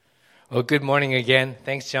Well, good morning again.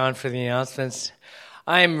 Thanks, John, for the announcements.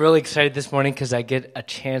 I'm really excited this morning because I get a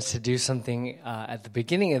chance to do something at the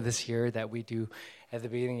beginning of this year that we do at the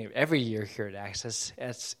beginning of every year here at Access.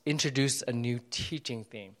 It's introduce a new teaching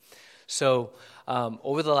theme. So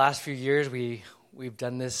over the last few years, we've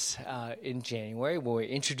done this in January, where we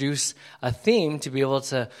introduce a theme to be able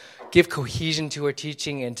to give cohesion to our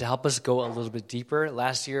teaching and to help us go a little bit deeper.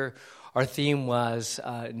 Last year, our theme was,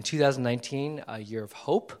 in 2019, a year of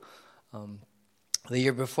hope. The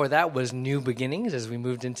year before that was new beginnings. As we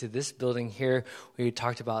moved into this building here, we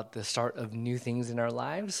talked about the start of new things in our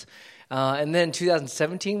lives. And then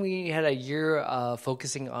 2017, we had a year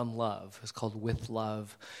focusing on love. It was called With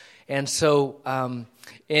Love. And so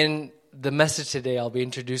in the message today, I'll be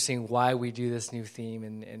introducing why we do this new theme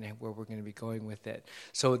and where we're going to be going with it.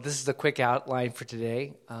 So this is the quick outline for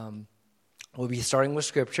today. We'll be starting with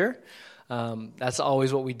Scripture. That's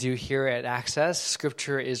always what we do here at Access.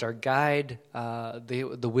 Scripture is our guide.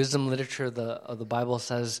 The wisdom literature of the Bible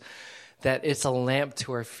says that it's a lamp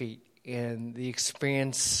to our feet. And the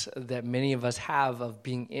experience that many of us have of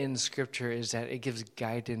being in Scripture is that it gives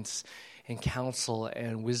guidance and counsel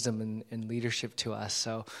and wisdom and leadership to us.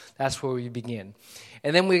 So that's where we begin.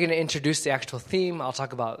 And then we're going to introduce the actual theme. I'll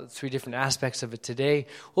talk about 3 different aspects of it today.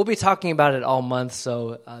 We'll be talking about it all month,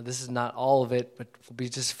 so this is not all of it, but we'll be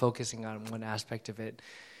just focusing on one aspect of it.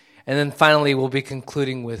 And then finally, we'll be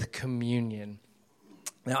concluding with communion.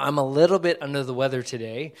 Now, I'm a little bit under the weather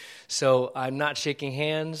today, so I'm not shaking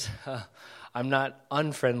hands. I'm not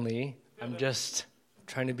unfriendly. I'm just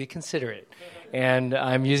trying to be considerate. And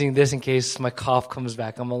I'm using this in case my cough comes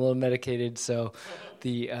back. I'm a little medicated, so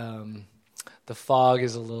the fog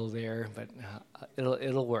is a little there, but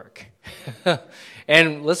it'll work.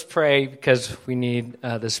 And let's pray because we need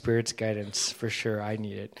the Spirit's guidance for sure. I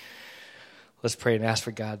need it. Let's pray and ask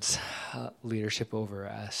for God's leadership over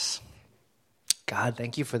us. God,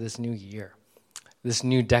 thank you for this new year, this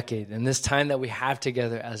new decade, and this time that we have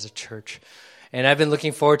together as a church. And I've been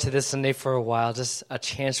looking forward to this Sunday for a while, just a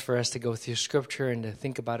chance for us to go through Scripture and to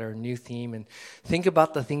think about our new theme and think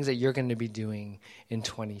about the things that you're going to be doing in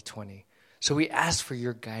 2020. So we ask for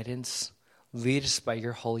your guidance. Lead us by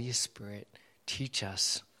your Holy Spirit. Teach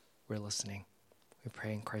us. We're listening. We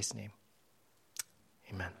pray in Christ's name.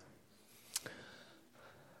 Amen.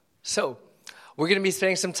 So, we're going to be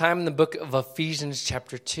spending some time in the book of Ephesians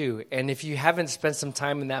chapter 2. And if you haven't spent some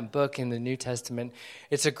time in that book in the New Testament,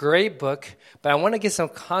 it's a great book, but I want to give some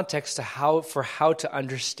context to how to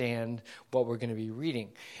understand what we're going to be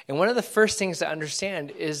reading. And one of the first things to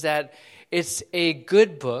understand is that it's a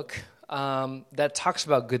good book that talks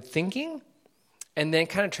about good thinking and then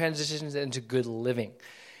kind of transitions into good living.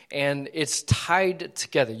 And it's tied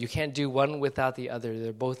together. You can't do one without the other.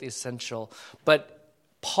 They're both essential. But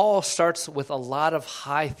Paul starts with a lot of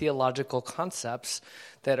high theological concepts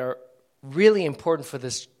that are really important for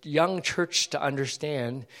this young church to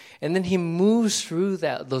understand, and then he moves through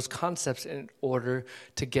those concepts in order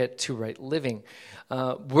to get to right living.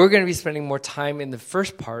 We're going to be spending more time in the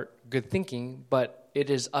first part, good thinking, but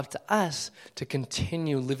it is up to us to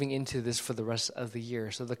continue living into this for the rest of the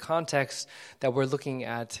year. So the context that we're looking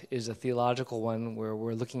at is a theological one where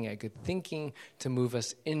we're looking at good thinking to move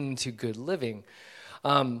us into good living.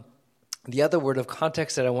 The other word of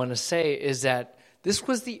context that I want to say is that this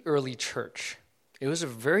was the early church. It was a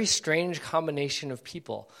very strange combination of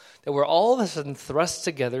people that were all of a sudden thrust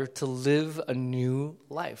together to live a new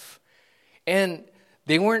life. And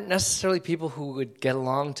they weren't necessarily people who would get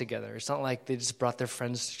along together. It's not like they just brought their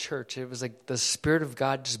friends to church. It was like the Spirit of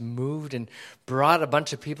God just moved and brought a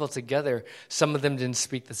bunch of people together. Some of them didn't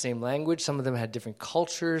speak the same language. Some of them had different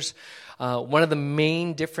cultures. One of the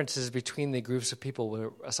main differences between the groups of people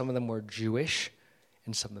were some of them were Jewish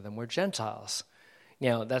and some of them were Gentiles.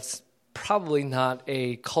 Now, that's probably not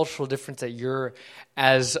a cultural difference that you're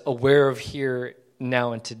as aware of here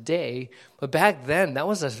now and today, but back then that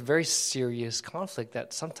was a very serious conflict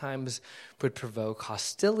that sometimes would provoke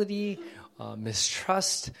hostility,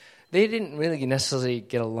 mistrust. They didn't really necessarily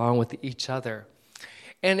get along with each other.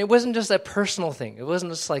 And it wasn't just a personal thing. It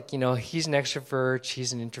wasn't just like, he's an extrovert,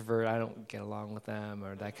 she's an introvert, I don't get along with them,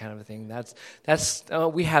 or that kind of a thing. That's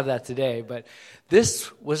we have that today, but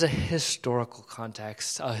this was a historical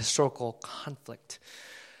context, a historical conflict.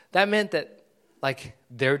 That meant that, like,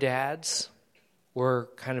 their dads were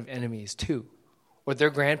kind of enemies too. Or their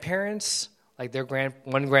grandparents, like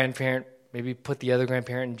one grandparent maybe put the other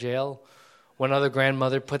grandparent in jail. One other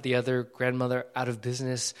grandmother put the other grandmother out of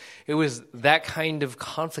business. It was that kind of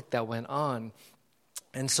conflict that went on.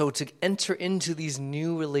 And so to enter into these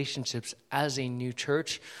new relationships as a new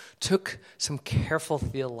church took some careful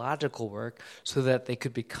theological work so that they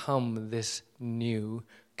could become this new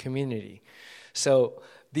community. So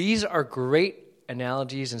these are great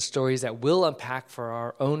analogies and stories that we'll unpack for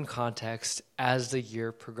our own context as the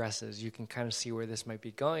year progresses. You can kind of see where this might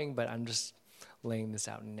be going, but I'm just laying this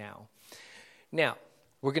out now. Now,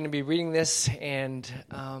 we're going to be reading this, and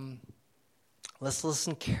let's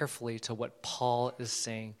listen carefully to what Paul is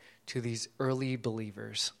saying to these early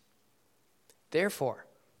believers. Therefore,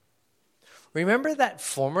 remember that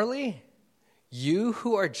formerly you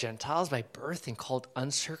who are Gentiles by birth and called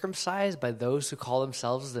uncircumcised by those who call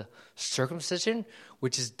themselves the circumcision,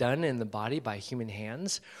 which is done in the body by human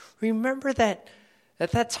hands, remember that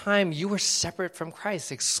at that time you were separate from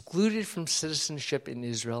Christ, excluded from citizenship in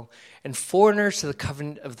Israel, and foreigners to the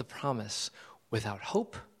covenant of the promise, without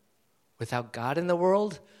hope, without God in the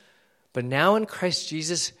world. But now in Christ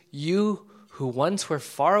Jesus, you who once were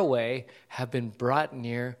far away have been brought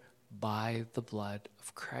near by the blood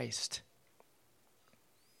of Christ.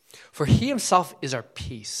 For he himself is our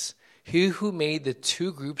peace. He who made the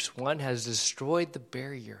two groups one has destroyed the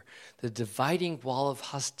barrier, the dividing wall of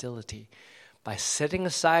hostility, by setting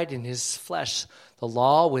aside in his flesh the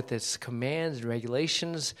law with its commands and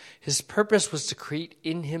regulations. His purpose was to create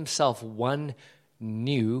in himself one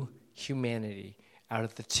new humanity out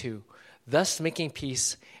of the two, thus making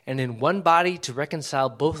peace, and in one body to reconcile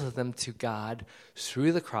both of them to God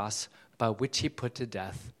through the cross, by which he put to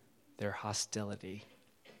death their hostility.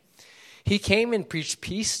 He came and preached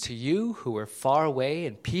peace to you who were far away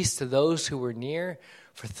and peace to those who were near,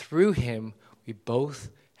 for through him we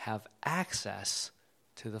both have access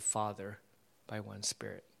to the Father by one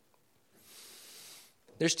Spirit.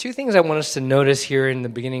 There's two things I want us to notice here in the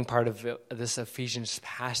beginning part of this Ephesians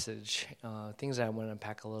passage, things that I want to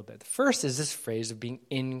unpack a little bit. The first is this phrase of being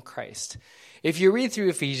in Christ. If you read through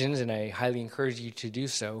Ephesians, and I highly encourage you to do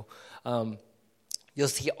so, you'll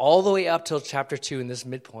see all the way up till chapter 2 in this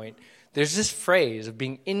midpoint, there's this phrase of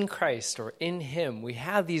being in Christ or in him. We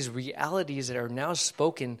have these realities that are now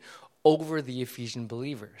spoken over the Ephesian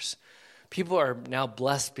believers. People are now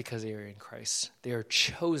blessed because they are in Christ. They are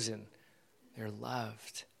chosen. They're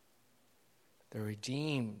loved. They're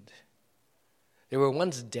redeemed. They were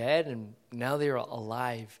once dead, and now they are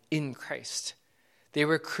alive in Christ. They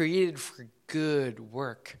were created for good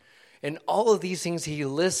work. And all of these things he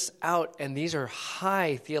lists out, and these are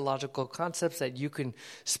high theological concepts that you can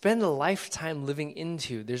spend a lifetime living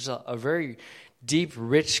into. There's a very deep,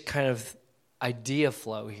 rich kind of idea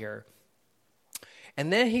flow here.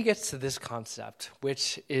 And then he gets to this concept,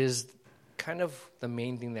 which is kind of the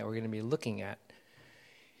main thing that we're going to be looking at.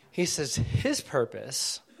 He says his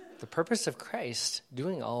purpose, the purpose of Christ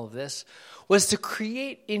doing all of this, was to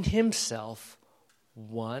create in himself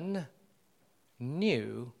one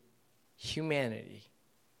new humanity.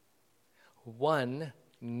 One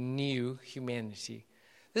new humanity.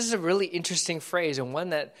 This is a really interesting phrase, and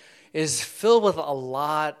one that is filled with a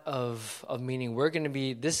lot of meaning.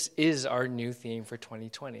 This is our new theme for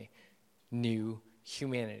 2020, new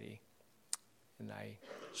humanity. And I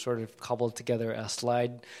sort of cobbled together a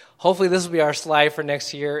slide. Hopefully this will be our slide for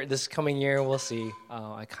next year, this coming year, we'll see.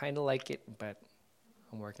 I kind of like it, but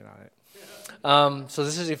I'm working on it. So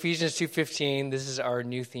this is Ephesians 2:15. This is our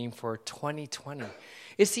new theme for 2020.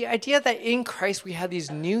 It's the idea that in Christ we have these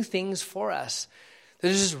new things for us.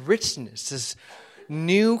 There's this richness, this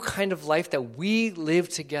new kind of life that we live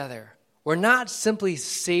together. We're not simply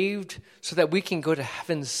saved so that we can go to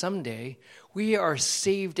heaven someday. We are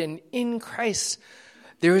saved, and in Christ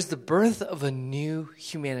there is the birth of a new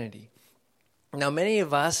humanity. Now, many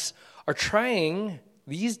of us are trying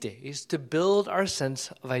these days to build our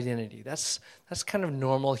sense of identity. That's kind of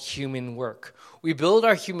normal human work. We build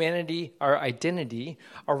our humanity, our identity,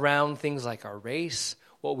 around things like our race,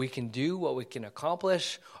 what we can do, what we can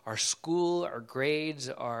accomplish, our school, our grades,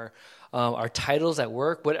 our titles at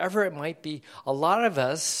work, whatever it might be. A lot of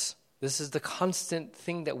us, this is the constant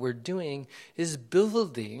thing that we're doing, is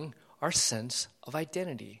building our sense of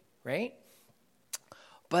identity, right?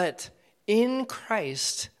 But in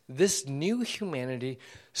Christ, this new humanity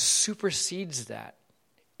supersedes that.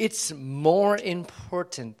 It's more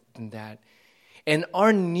important than that. And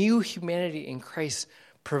our new humanity in Christ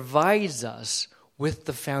provides us with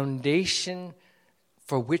the foundation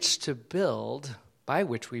for which to build, by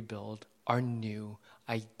which we build our new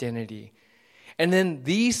identity. And then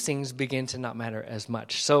these things begin to not matter as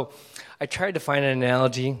much. So I tried to find an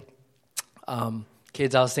analogy.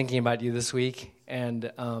 Kids, I was thinking about you this week.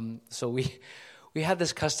 And so We have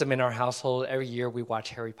this custom in our household. Every year we watch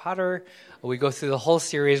Harry Potter. We go through the whole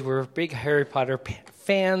series. We're big Harry Potter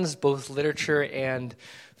fans, both literature and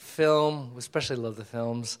film. We especially love the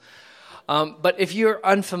films. But if you're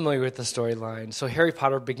unfamiliar with the storyline, so Harry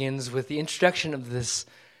Potter begins with the introduction of this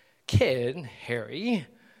kid, Harry,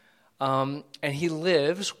 and he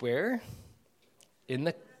lives where?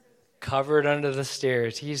 Covered under the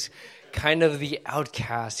stairs. He's kind of the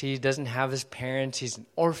outcast. He doesn't have his parents. He's an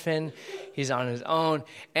orphan. He's on his own.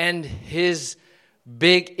 And his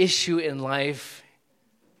big issue in life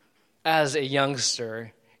as a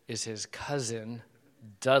youngster is his cousin,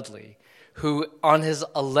 Dudley, who on his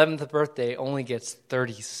 11th birthday only gets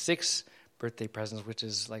 36 birthday presents, which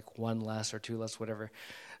is like one less or two less, whatever,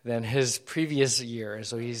 than his previous year.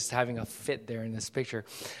 So he's having a fit there in this picture.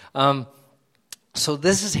 So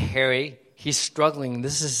this is Harry. He's struggling.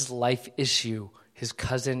 This is his life issue. His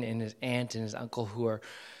cousin and his aunt and his uncle who are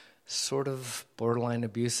sort of borderline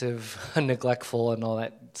abusive, neglectful, and all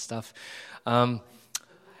that stuff.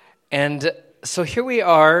 And so here we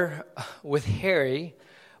are with Harry.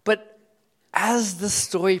 But as the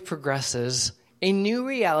story progresses, a new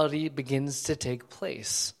reality begins to take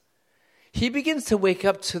place. He begins to wake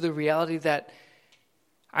up to the reality that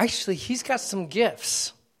actually he's got some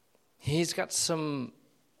gifts. He's got some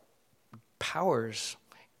powers,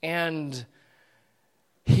 and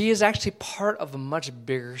he is actually part of a much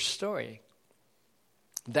bigger story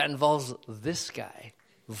that involves this guy,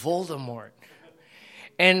 Voldemort.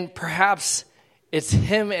 And perhaps it's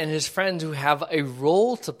him and his friends who have a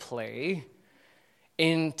role to play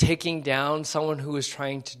in taking down someone who is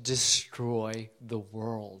trying to destroy the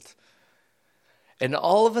world. And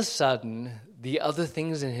all of a sudden, the other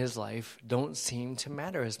things in his life don't seem to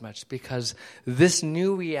matter as much because this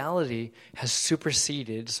new reality has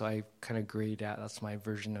superseded. So I kind of grayed out. That's my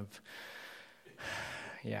version of,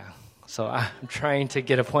 yeah. So I'm trying to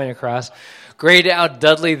get a point across. Grayed out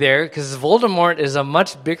Dudley there because Voldemort is a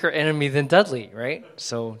much bigger enemy than Dudley, right?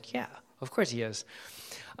 So yeah, of course he is.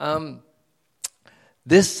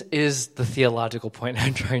 This is the theological point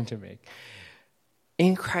I'm trying to make.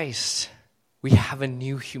 In Christ, we have a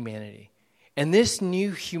new humanity. And this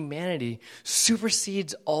new humanity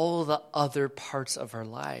supersedes all the other parts of our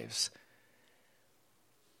lives.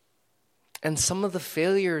 And some of the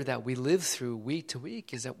failure that we live through week to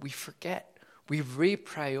week is that we forget. We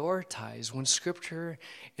reprioritize when Scripture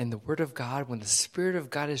and the Word of God, when the Spirit of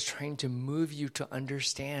God is trying to move you to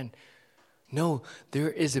understand, no,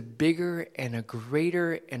 there is a bigger and a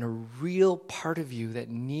greater and a real part of you that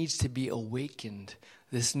needs to be awakened.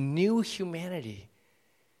 This new humanity.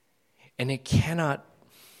 And it cannot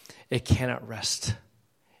rest.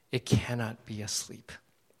 It cannot be asleep.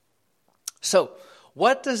 So,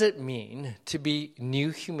 what does it mean to be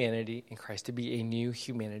new humanity in Christ, to be a new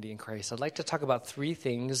humanity in Christ? I'd like to talk about three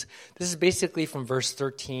things. This is basically from verse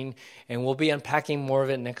 13, and we'll be unpacking more of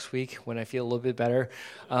it next week when I feel a little bit better.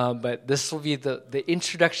 But this will be the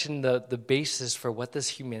introduction, the basis for what this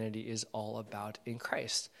humanity is all about in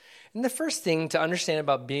Christ. And the first thing to understand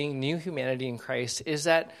about being new humanity in Christ is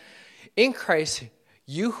that in Christ,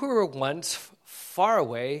 you who were once far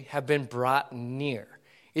away have been brought near.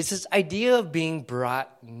 It's this idea of being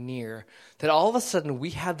brought near, that all of a sudden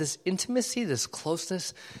we have this intimacy, this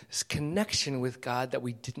closeness, this connection with God that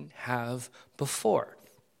we didn't have before.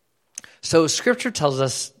 So Scripture tells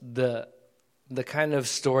us the kind of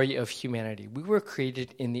story of humanity. We were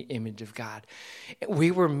created in the image of God.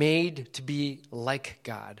 We were made to be like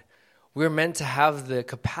God. We were meant to have the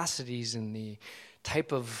capacities and the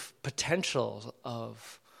type of potential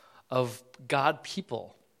of God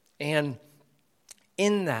people. And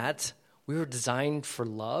in that, we were designed for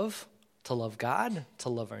love, to love God, to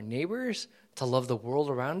love our neighbors, to love the world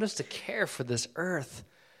around us, to care for this earth.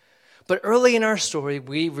 But early in our story,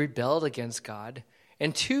 we rebelled against God,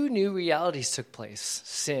 and two new realities took place.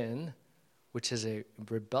 Sin, which is a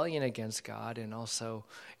rebellion against God, and also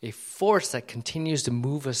a force that continues to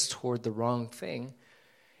move us toward the wrong thing,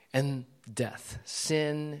 and death,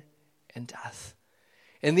 sin and death.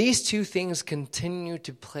 And these two things continue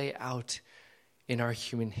to play out in our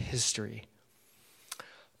human history.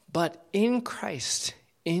 But in Christ,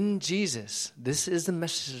 in Jesus, this is the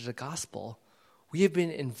message of the gospel, we have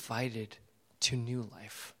been invited to new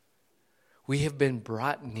life. We have been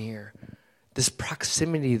brought near. This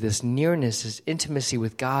proximity, this nearness, this intimacy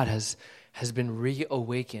with God has been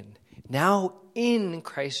reawakened. Now in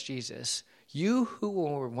Christ Jesus, you who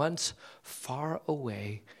were once far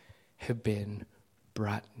away have been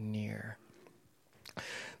brought near.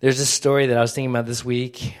 There's a story that I was thinking about this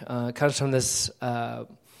week. It comes from this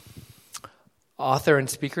author and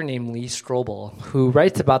speaker named Lee Strobel, who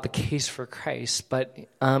writes about the case for Christ. But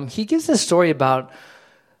he gives a story about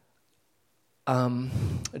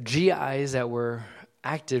GIs that were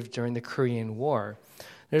active during the Korean War.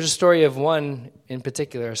 There's a story of one in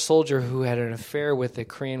particular, a soldier who had an affair with a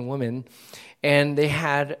Korean woman, and they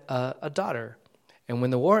had a daughter. And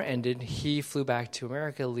when the war ended, he flew back to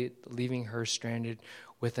America, leaving her stranded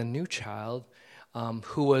with a new child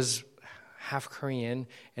who was half Korean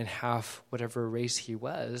and half whatever race he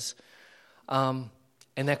was. And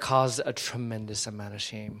that caused a tremendous amount of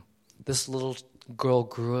shame. This little girl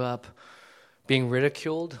grew up being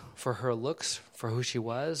ridiculed for her looks, for who she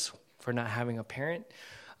was, for not having a parent.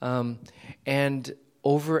 And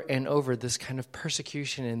over, this kind of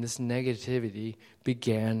persecution and this negativity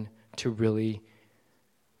began to really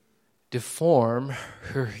deform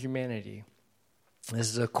her humanity. This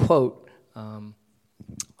is a quote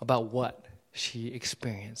about what she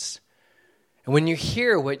experienced. And when you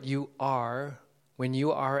hear what you are, when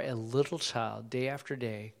you are a little child, day after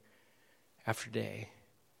day after day,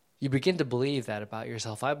 you begin to believe that about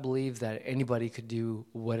yourself. I believe that anybody could do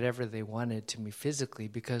whatever they wanted to me physically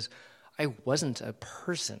because I wasn't a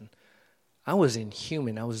person. I was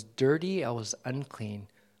inhuman. I was dirty. I was unclean.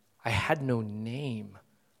 I had no name.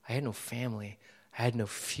 I had no family. I had no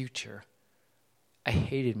future. I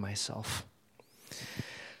hated myself.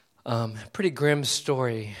 Pretty grim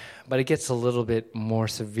story, but it gets a little bit more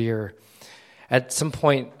severe. At some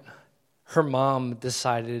point, her mom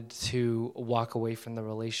decided to walk away from the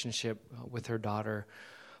relationship with her daughter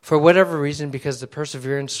for whatever reason, because the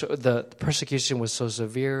persecution was so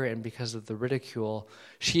severe, and because of the ridicule,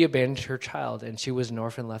 she abandoned her child, and she was an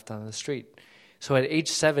orphan left on the street. So at age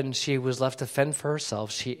 7, she was left to fend for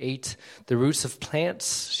herself. She ate the roots of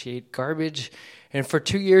plants. She ate garbage. And for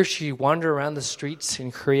 2 years, she wandered around the streets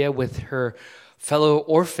in Korea with her fellow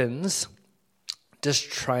orphans, just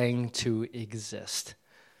trying to exist.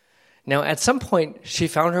 Now, at some point, she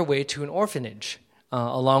found her way to an orphanage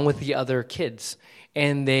along with the other kids,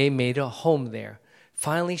 and they made a home there.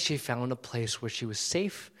 Finally, she found a place where she was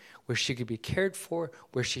safe, where she could be cared for,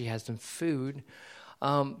 where she had some food.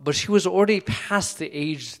 But she was already past the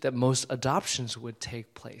age that most adoptions would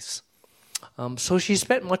take place. So she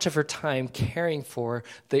spent much of her time caring for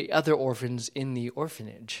the other orphans in the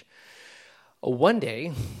orphanage. One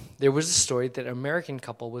day, there was a story that an American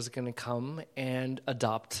couple was going to come and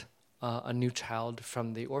adopt a new child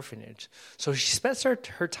from the orphanage. So she spent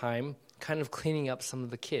her time kind of cleaning up some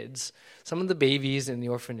of the kids, some of the babies in the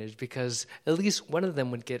orphanage, because at least one of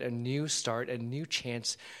them would get a new start, a new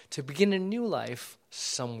chance to begin a new life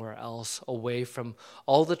somewhere else, away from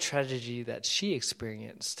all the tragedy that she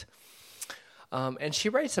experienced. And she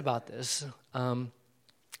writes about this. And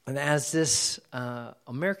as this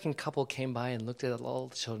American couple came by and looked at all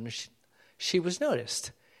the children, she was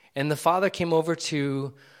noticed. And the father came over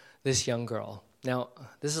to this young girl. Now,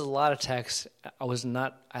 this is a lot of text. I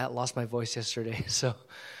lost my voice yesterday, so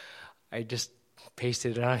I just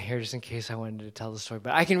pasted it on here just in case I wanted to tell the story.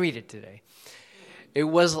 But I can read it today. It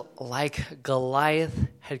was like Goliath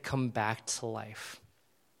had come back to life.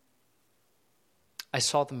 I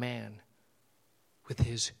saw the man with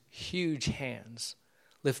his huge hands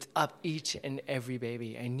lift up each and every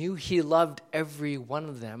baby. I knew he loved every one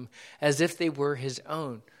of them as if they were his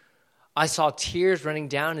own. I saw tears running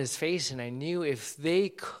down his face, and I knew if they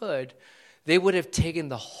could, they would have taken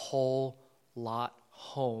the whole lot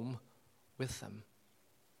home with them.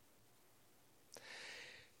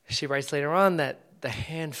 She writes later on that the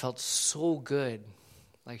hand felt so good,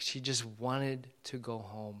 like she just wanted to go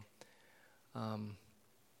home.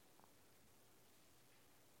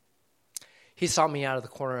 He saw me out of the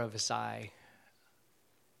corner of his eye.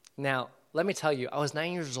 Now, let me tell you, I was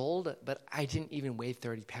 9 years old, but I didn't even weigh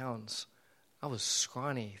 30 pounds. I was a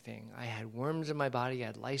scrawny thing. I had worms in my body. I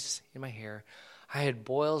had lice in my hair. I had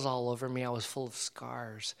boils all over me. I was full of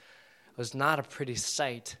scars. It was not a pretty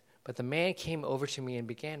sight. But the man came over to me and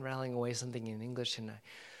began rattling away something in English, and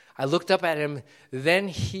I looked up at him. Then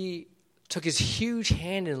he took his huge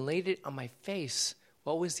hand and laid it on my face.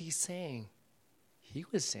 What was he saying? He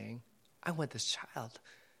was saying, I want this child.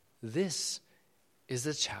 This is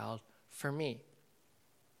the child for me.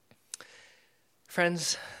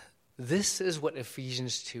 Friends, this is what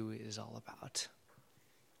Ephesians 2 is all about.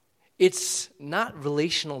 It's not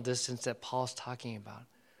relational distance that Paul's talking about,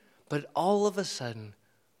 but all of a sudden,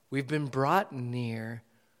 we've been brought near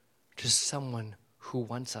to someone who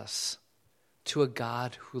wants us, to a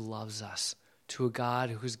God who loves us, to a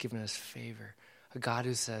God who's given us favor, a God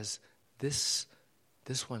who says, this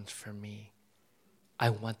one's for me. I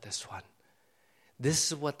want this one.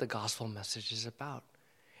 This is what the gospel message is about.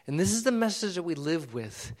 And this is the message that we live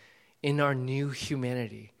with in our new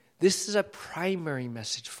humanity. This is a primary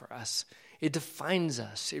message for us. It defines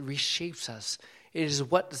us. It reshapes us. It is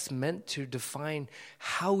what is meant to define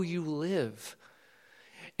how you live.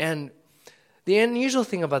 And the unusual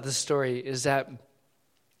thing about this story is that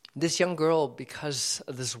this young girl, because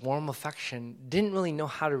of this warm affection, didn't really know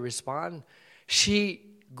how to respond. She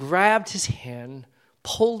grabbed his hand,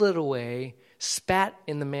 pulled it away, spat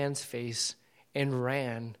in the man's face, and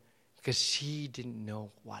ran because she didn't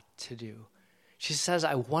know what to do. She says,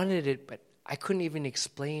 I wanted it, but I couldn't even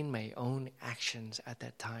explain my own actions at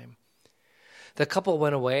that time. The couple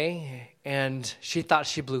went away, and she thought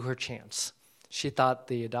she blew her chance. She thought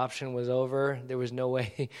the adoption was over. There was no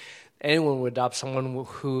way anyone would adopt someone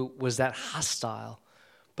who was that hostile.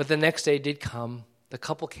 But the next day did come. The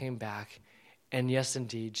couple came back, and yes,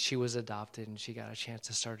 indeed, she was adopted, and she got a chance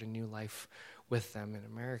to start a new life with them in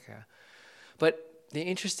America. But the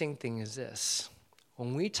interesting thing is this.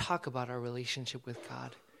 When we talk about our relationship with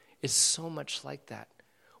God, it's so much like that.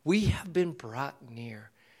 We have been brought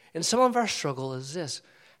near. And some of our struggle is this.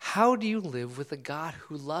 How do you live with a God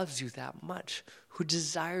who loves you that much, who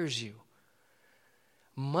desires you?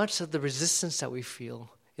 Much of the resistance that we feel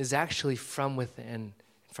is actually from within,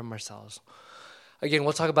 from ourselves. Again,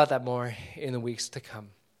 we'll talk about that more in the weeks to come.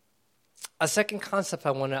 A second concept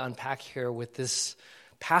I want to unpack here with this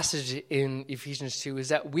passage in Ephesians 2 is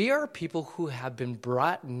that we are people who have been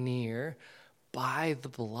brought near by the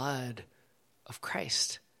blood of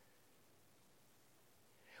Christ.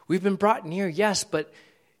 We've been brought near, yes, but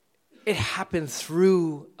it happened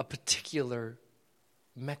through a particular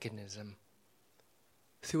mechanism,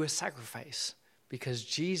 through a sacrifice, because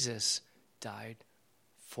Jesus died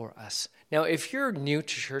for us. Now, if you're new to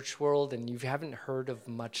church world and you haven't heard of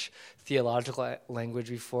much theological language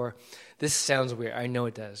before, this sounds weird. I know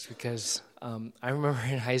it does, because I remember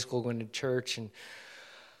in high school going to church and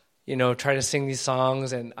trying to sing these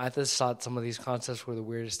songs, and I just thought some of these concepts were the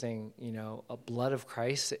weirdest thing. A blood of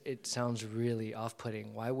Christ, it sounds really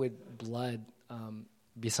off-putting. Why would blood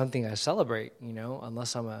be something I celebrate,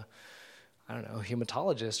 unless I'm a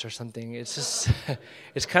hematologist or something. It's just,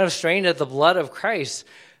 it's kind of strange that the blood of Christ.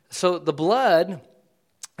 So the blood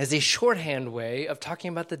is a shorthand way of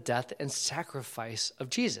talking about the death and sacrifice of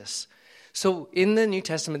Jesus. So in the New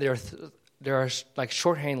Testament, there are like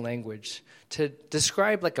shorthand language to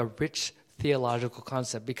describe like a rich theological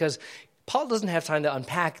concept, because Paul doesn't have time to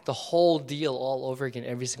unpack the whole deal all over again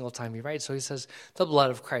every single time he writes. So he says the blood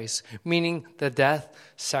of Christ, meaning the death,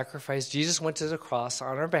 sacrifice. Jesus went to the cross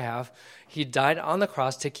on our behalf. He died on the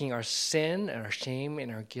cross, taking our sin and our shame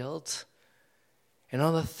and our guilt. And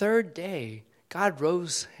on the third day, God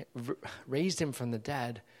raised him from the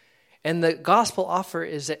dead. And the gospel offer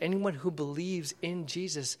is that anyone who believes in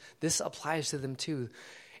Jesus, this applies to them too.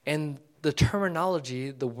 And the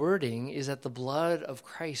terminology, the wording, is that the blood of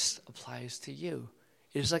Christ applies to you.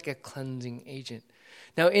 It is like a cleansing agent.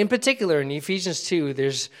 Now, in particular, in Ephesians 2,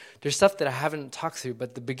 there's stuff that I haven't talked through,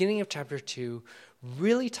 but the beginning of chapter 2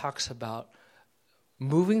 really talks about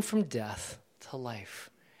moving from death to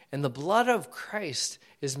life. And the blood of Christ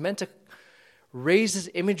is meant to raise this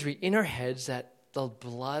imagery in our heads that the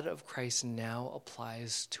blood of Christ now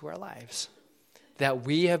applies to our lives, that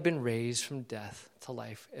we have been raised from death to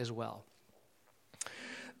life as well.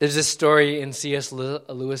 There's this story in C.S.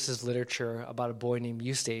 Lewis's literature about a boy named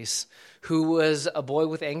Eustace, who was a boy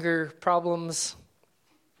with anger problems.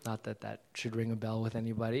 Not that that should ring a bell with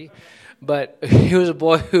anybody, but he was a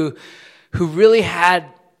boy who really had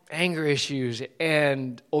anger issues,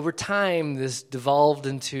 and over time, this devolved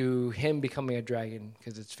into him becoming a dragon,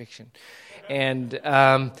 because it's fiction. And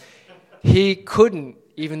he couldn't,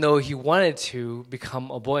 even though he wanted to,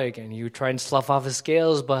 become a boy again. He would try and slough off his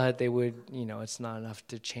scales, but they would, it's not enough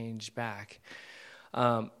to change back.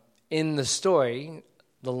 In the story,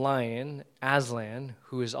 the lion, Aslan,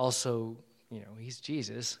 who is also, he's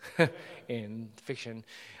Jesus in fiction,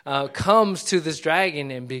 comes to this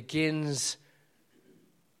dragon and begins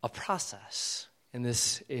a process. And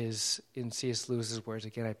this is in C.S. Lewis's words.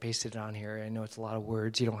 Again, I pasted it on here. I know it's a lot of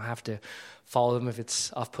words. You don't have to follow them if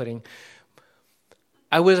it's off-putting.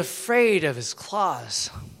 I was afraid of his claws,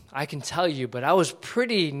 I can tell you, but I was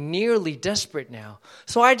pretty nearly desperate now.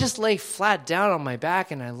 So I just lay flat down on my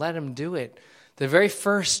back and I let him do it. The very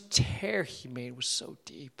first tear he made was so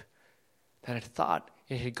deep that I thought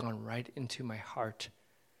it had gone right into my heart.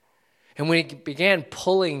 And when he began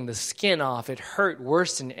pulling the skin off, it hurt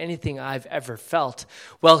worse than anything I've ever felt.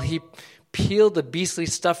 Well, he peeled the beastly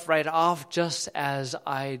stuff right off, just as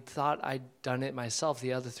I thought I'd done it myself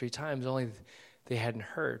the other 3 times, only they hadn't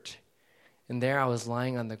hurt. And there I was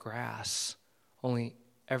lying on the grass, only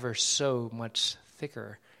ever so much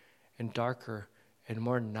thicker and darker and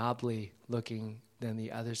more knobbly looking than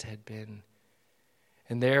the others had been.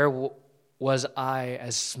 And there was I,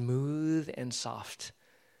 as smooth and soft.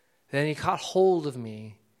 Then he caught hold of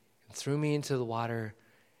me and threw me into the water.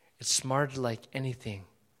 It smarted like anything,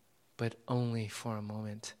 but only for a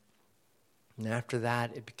moment. And after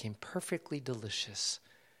that, it became perfectly delicious.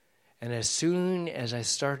 And as soon as I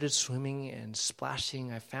started swimming and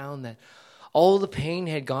splashing, I found that all the pain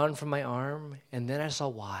had gone from my arm, and then I saw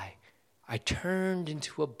why. I turned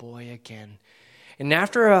into a boy again. And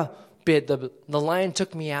after a bit, the lion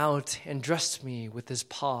took me out and dressed me with his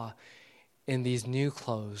paw in these new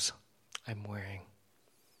clothes I'm wearing.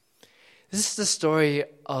 This is the story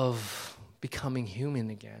of becoming human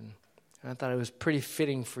again. And I thought it was pretty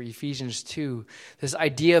fitting for Ephesians 2, this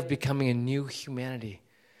idea of becoming a new humanity.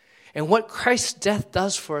 And what Christ's death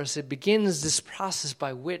does for us, it begins this process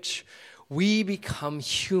by which we become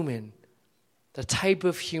human, the type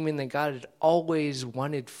of human that God had always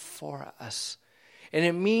wanted for us. And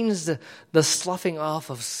it means the sloughing off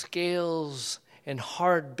of scales and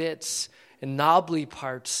hard bits and knobbly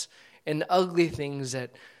parts and ugly things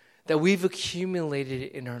that we've accumulated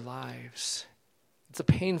in our lives. It's a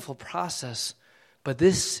painful process, but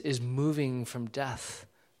this is moving from death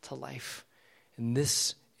to life. And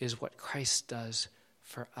this is what Christ does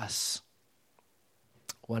for us.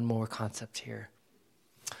 One more concept here.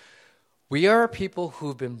 We are a people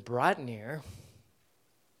who've been brought near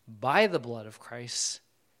by the blood of Christ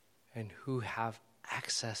and who have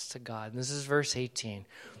access to God. And this is verse 18.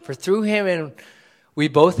 For through him and we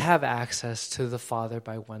both have access to the Father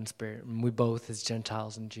by one Spirit. And we both as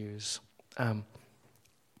Gentiles and Jews.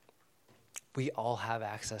 We all have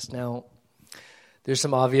access. Now, there's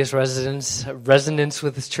some obvious resonance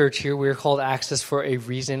with this church here. We're called Access for a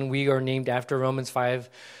reason. We are named after Romans 5,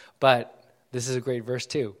 but this is a great verse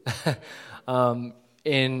too.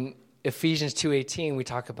 In Ephesians 2:18, we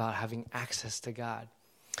talk about having access to God.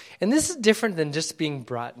 And this is different than just being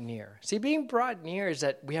brought near. See, being brought near is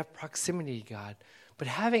that we have proximity to God. But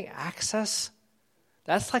having access,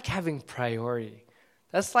 that's like having priority.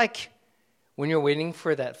 That's like when you're waiting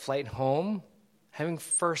for that flight home, having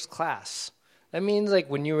first class. That means like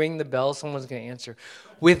when you ring the bell, someone's going to answer.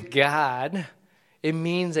 With God, it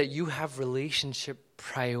means that you have relationship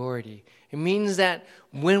priority. It means that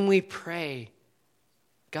when we pray,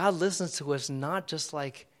 God listens to us not just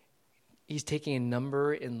like he's taking a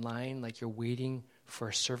number in line, like you're waiting for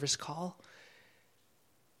a service call.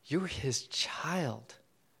 You're his child.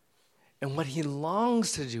 And what he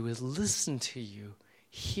longs to do is listen to you,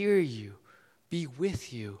 hear you, be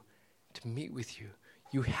with you, to meet with you.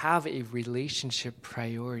 You have a relationship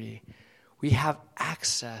priority. We have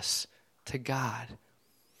access to God.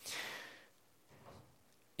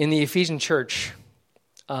 In the Ephesian church,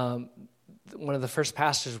 one of the first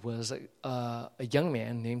pastors was a young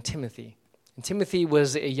man named Timothy. And Timothy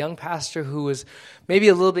was a young pastor who was maybe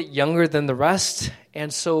a little bit younger than the rest,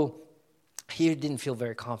 and so he didn't feel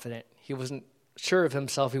very confident. He wasn't sure of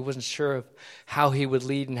himself. He wasn't sure of how he would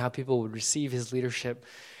lead and how people would receive his leadership.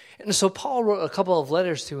 And so Paul wrote a couple of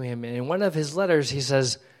letters to him, and in one of his letters he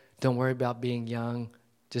says, don't worry about being young.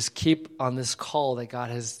 Just keep on this call that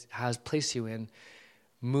God has placed you in.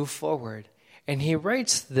 Move forward. And he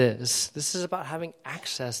writes this. This is about having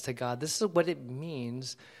access to God. This is what it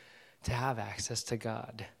means to have access to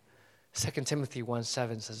God. 2 Timothy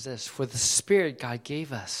 1:7 says this, for the Spirit God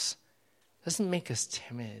gave us doesn't make us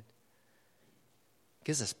timid. It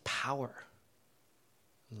gives us power,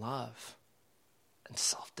 love, and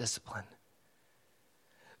self-discipline.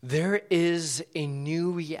 There is a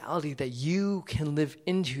new reality that you can live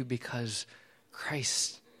into because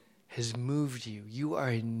Christ has moved you. You are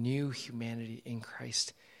a new humanity in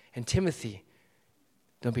Christ. And Timothy,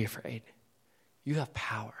 don't be afraid. You have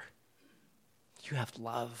power. You have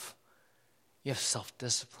love. You have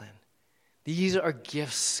self-discipline. These are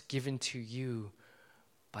gifts given to you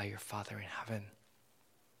by your Father in heaven.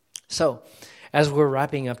 So, as we're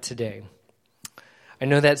wrapping up today, I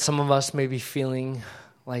know that some of us may be feeling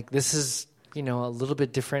like this is, a little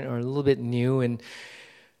bit different or a little bit new, and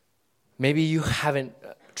maybe you haven't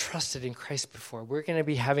trusted in Christ before. We're going to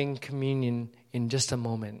be having communion in just a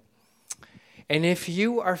moment. And if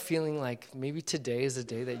you are feeling like maybe today is the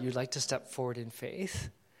day that you'd like to step forward in faith,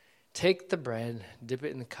 take the bread, dip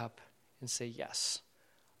it in the cup, and say, yes,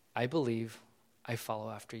 I believe, I follow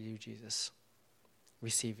after you, Jesus.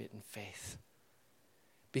 Receive it in faith.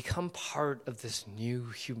 Become part of this new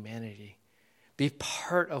humanity. Be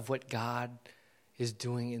part of what God is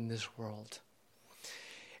doing in this world.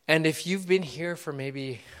 And if you've been here for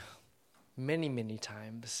maybe many, many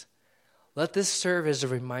times, Let this serve as a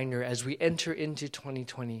reminder as we enter into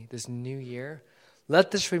 2020, this new year.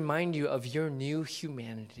 Let this remind you of your new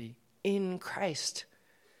humanity in Christ.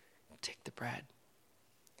 Take the bread,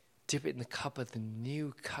 dip it in the cup of the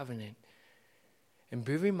new covenant, and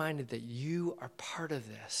be reminded that you are part of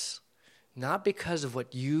this, not because of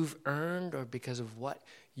what you've earned or because of what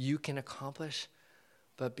you can accomplish,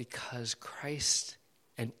 but because Christ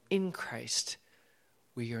and in Christ,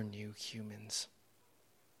 we are new humans.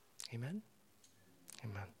 Amen?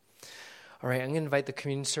 Amen. All right, I'm going to invite the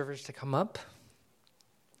communion servers to come up.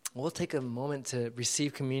 We'll take a moment to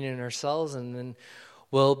receive communion ourselves, and then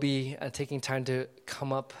we'll be taking time to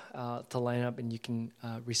come up to line up, and you can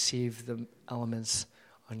receive the elements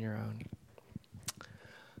on your own.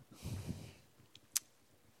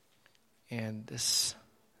 And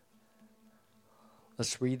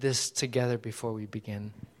let's read this together before we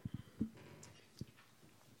begin.